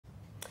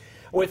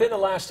Within the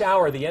last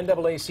hour, the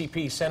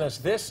NAACP sent us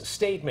this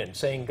statement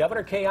saying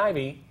Governor Kay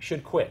Ivey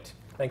should quit.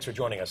 Thanks for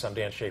joining us. I'm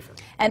Dan Schaefer.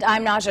 And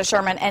I'm Naja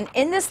Sherman. And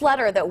in this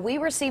letter that we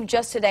received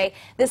just today,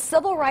 the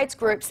civil rights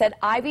group said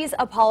Ivey's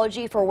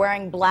apology for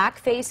wearing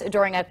blackface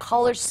during a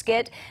college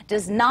skit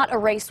does not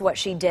erase what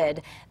she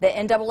did. The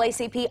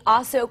NAACP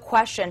also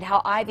questioned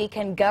how Ivey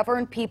can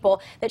govern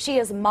people that she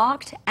has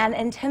mocked and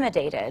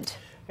intimidated.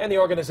 And the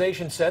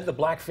organization said the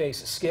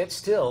blackface skit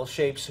still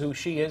shapes who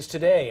she is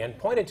today and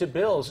pointed to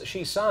bills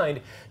she signed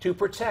to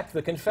protect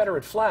the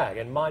Confederate flag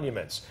and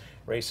monuments.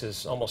 Race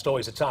is almost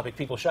always a topic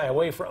people shy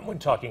away from when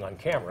talking on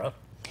camera.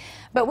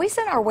 But we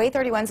sent our Way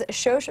 31's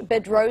Shosh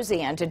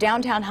Bedrosian to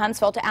downtown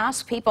Huntsville to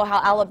ask people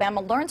how Alabama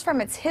learns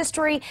from its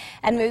history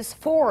and moves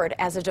forward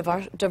as a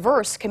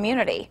diverse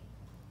community.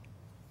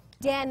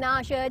 Dan,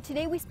 Naja,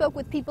 today we spoke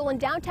with people in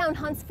downtown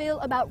Huntsville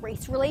about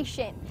race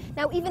relation.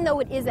 Now, even though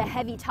it is a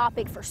heavy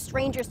topic for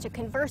strangers to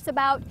converse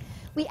about,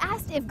 we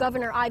asked if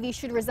Governor Ivey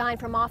should resign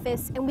from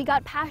office, and we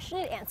got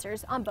passionate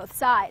answers on both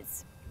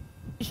sides.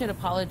 You should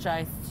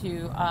apologize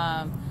to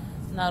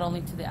not only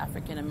to the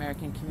African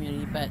American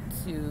community, but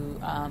to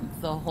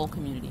the whole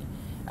community,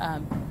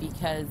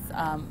 because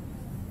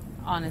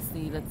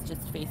honestly, let's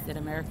just face it,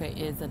 America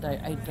is a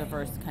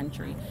diverse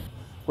country.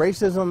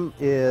 Racism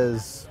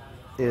is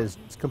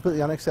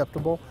completely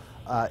unacceptable.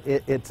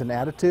 It's an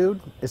attitude.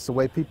 It's the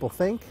way people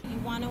think. You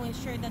want to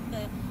ensure that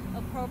the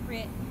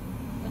appropriate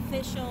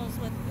officials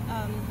with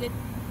good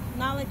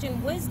knowledge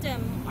and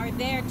wisdom are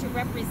there to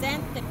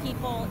represent the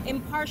people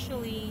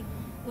impartially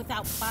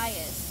without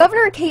bias.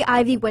 Governor Kay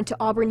Ivey went to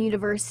Auburn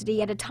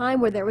University at a time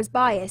where there was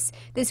bias.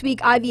 This week,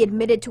 Ivey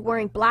admitted to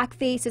wearing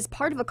blackface as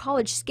part of a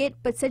college skit,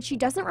 but said she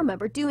doesn't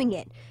remember doing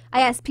it.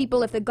 I asked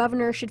people if the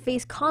governor should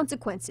face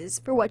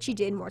consequences for what she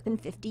did more than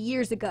 50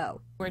 years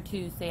ago. If I were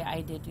to say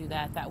I did do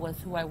that, that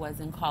was who I was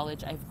in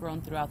college. I've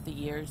grown throughout the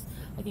years.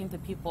 I think the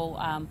people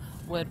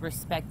would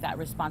respect that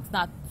response,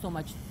 not so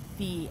much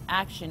the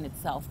action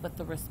itself, but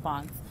the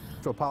response.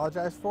 To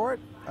apologize for it,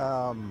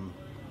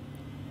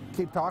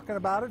 keep talking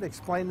about it,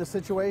 explain the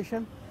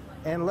situation,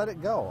 and let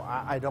it go.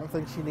 I don't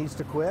think she needs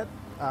to quit.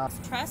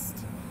 Trust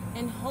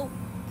and hope,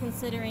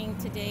 considering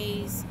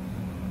today's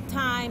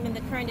time and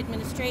the current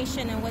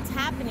administration and what's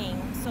happening.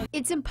 So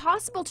it's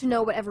impossible to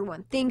know what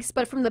everyone thinks,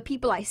 but from the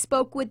people I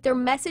spoke with, their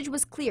message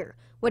was clear.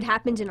 What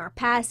happened in our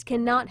past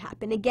cannot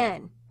happen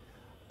again.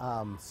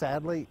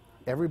 Sadly,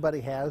 everybody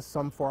has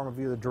some form of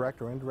either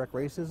direct or indirect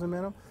racism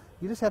in them.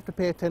 You just have to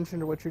pay attention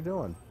to what you're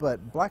doing.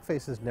 But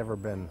blackface has never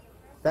been,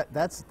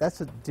 that's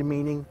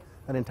demeaning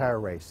an entire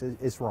race.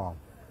 It's wrong.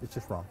 It's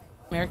just wrong.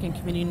 American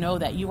community know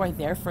that you are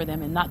there for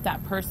them and not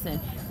that person.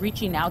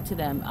 Reaching out to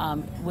them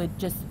would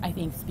just, I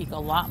think, speak a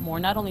lot more,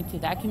 not only to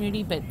that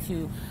community, but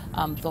to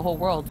the whole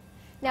world.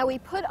 Now, we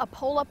put a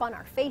poll up on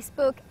our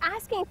Facebook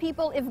asking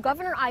people if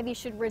Governor Ivey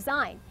should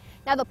resign.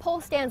 Now, the poll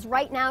stands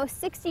right now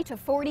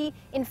 60-40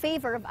 in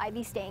favor of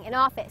Ivey staying in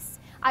office.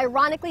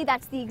 Ironically,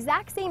 that's the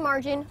exact same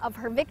margin of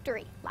her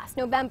victory last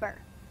November.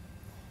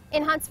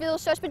 In Huntsville,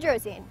 Shosh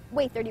Bedrosian,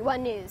 Way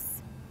 31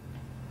 News.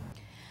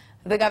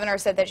 The governor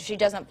said that she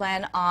doesn't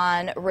plan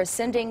on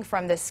rescinding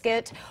from the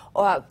skit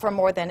from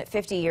more than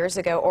 50 years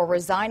ago or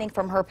resigning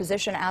from her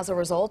position as a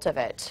result of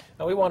it.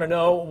 Now, we want to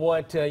know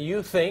what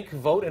you think.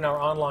 Vote in our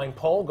online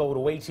poll. Go to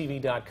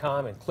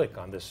waytv.com and click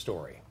on this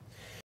story.